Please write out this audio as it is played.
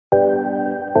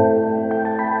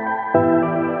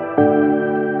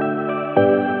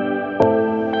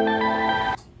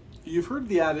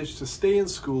the adage to stay in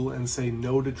school and say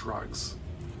no to drugs.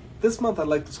 This month I'd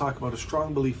like to talk about a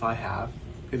strong belief I have.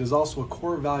 It is also a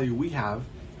core value we have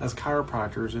as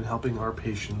chiropractors in helping our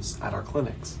patients at our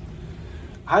clinics.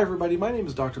 Hi everybody, my name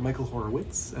is Dr. Michael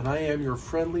Horowitz and I am your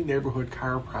friendly neighborhood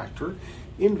chiropractor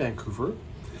in Vancouver,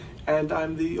 and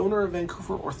I'm the owner of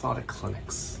Vancouver Orthotic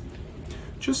Clinics.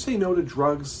 Just say no to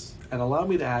drugs and allow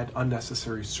me to add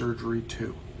unnecessary surgery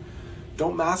too.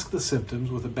 Don't mask the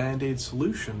symptoms with a band-aid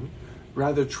solution,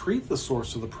 rather treat the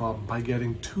source of the problem by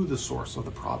getting to the source of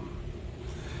the problem.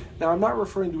 Now, I'm not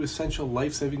referring to essential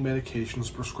life-saving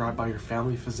medications prescribed by your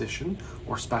family physician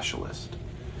or specialist.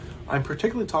 I'm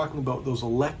particularly talking about those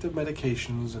elective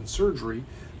medications and surgery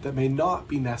that may not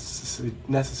be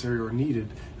necessary or needed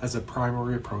as a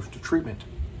primary approach to treatment.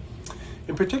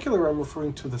 In particular, I'm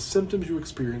referring to the symptoms you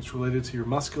experience related to your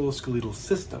musculoskeletal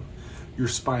system, your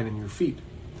spine and your feet.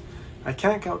 I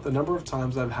can't count the number of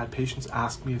times I've had patients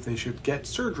ask me if they should get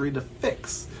surgery to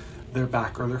fix their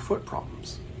back or their foot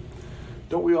problems.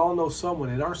 Don't we all know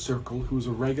someone in our circle who's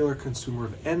a regular consumer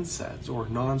of NSAIDs or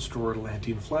non-steroidal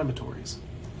anti-inflammatories?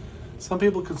 Some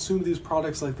people consume these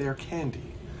products like they are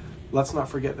candy. Let's not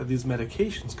forget that these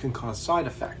medications can cause side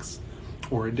effects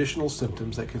or additional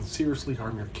symptoms that can seriously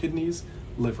harm your kidneys,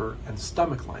 liver, and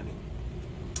stomach lining.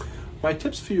 My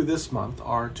tips for you this month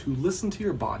are to listen to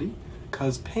your body,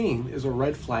 because pain is a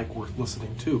red flag worth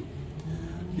listening to.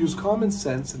 Use common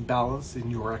sense and balance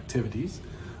in your activities.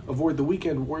 Avoid the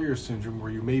weekend warrior syndrome where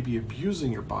you may be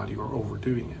abusing your body or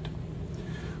overdoing it.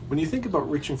 When you think about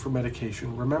reaching for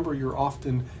medication, remember you're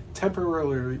often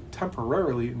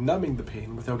temporarily numbing the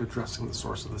pain without addressing the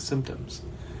source of the symptoms.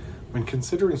 When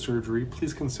considering surgery,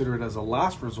 please consider it as a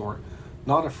last resort,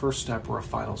 not a first step or a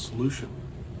final solution.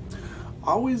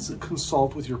 Always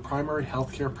consult with your primary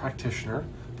healthcare practitioner,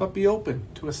 but be open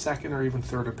to a second or even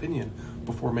third opinion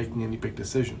before making any big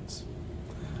decisions.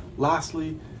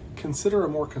 Lastly, consider a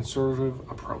more conservative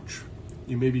approach.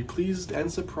 You may be pleased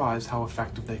and surprised how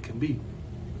effective they can be.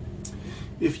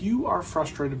 If you are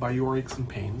frustrated by your aches and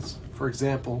pains, for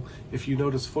example, if you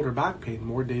notice foot or back pain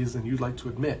more days than you'd like to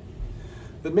admit,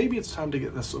 then maybe it's time to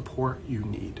get the support you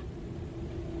need.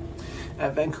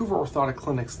 At Vancouver Orthotic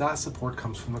Clinics, that support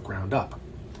comes from the ground up.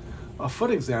 A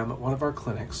foot exam at one of our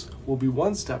clinics will be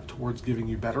one step towards giving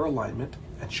you better alignment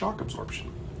and shock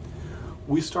absorption.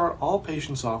 We start all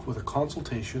patients off with a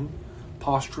consultation,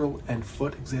 postural, and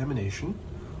foot examination.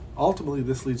 Ultimately,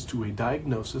 this leads to a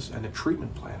diagnosis and a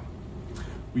treatment plan.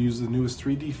 We use the newest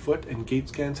 3D foot and gait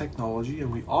scan technology,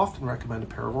 and we often recommend a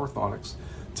pair of orthotics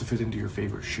to fit into your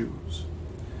favorite shoes.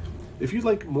 If you'd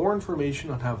like more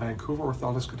information on how Vancouver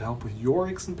Orthotics could help with your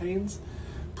aches and pains,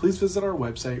 please visit our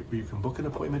website where you can book an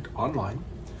appointment online,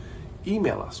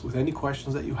 email us with any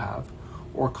questions that you have,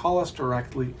 or call us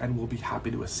directly and we'll be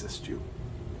happy to assist you.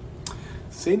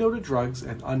 Say no to drugs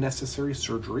and unnecessary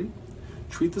surgery,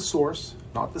 treat the source,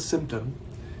 not the symptom,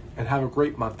 and have a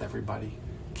great month, everybody.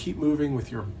 Keep moving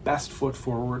with your best foot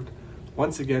forward.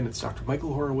 Once again, it's Dr.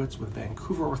 Michael Horowitz with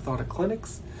Vancouver Orthotic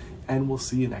Clinics, and we'll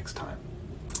see you next time.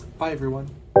 Bye, everyone.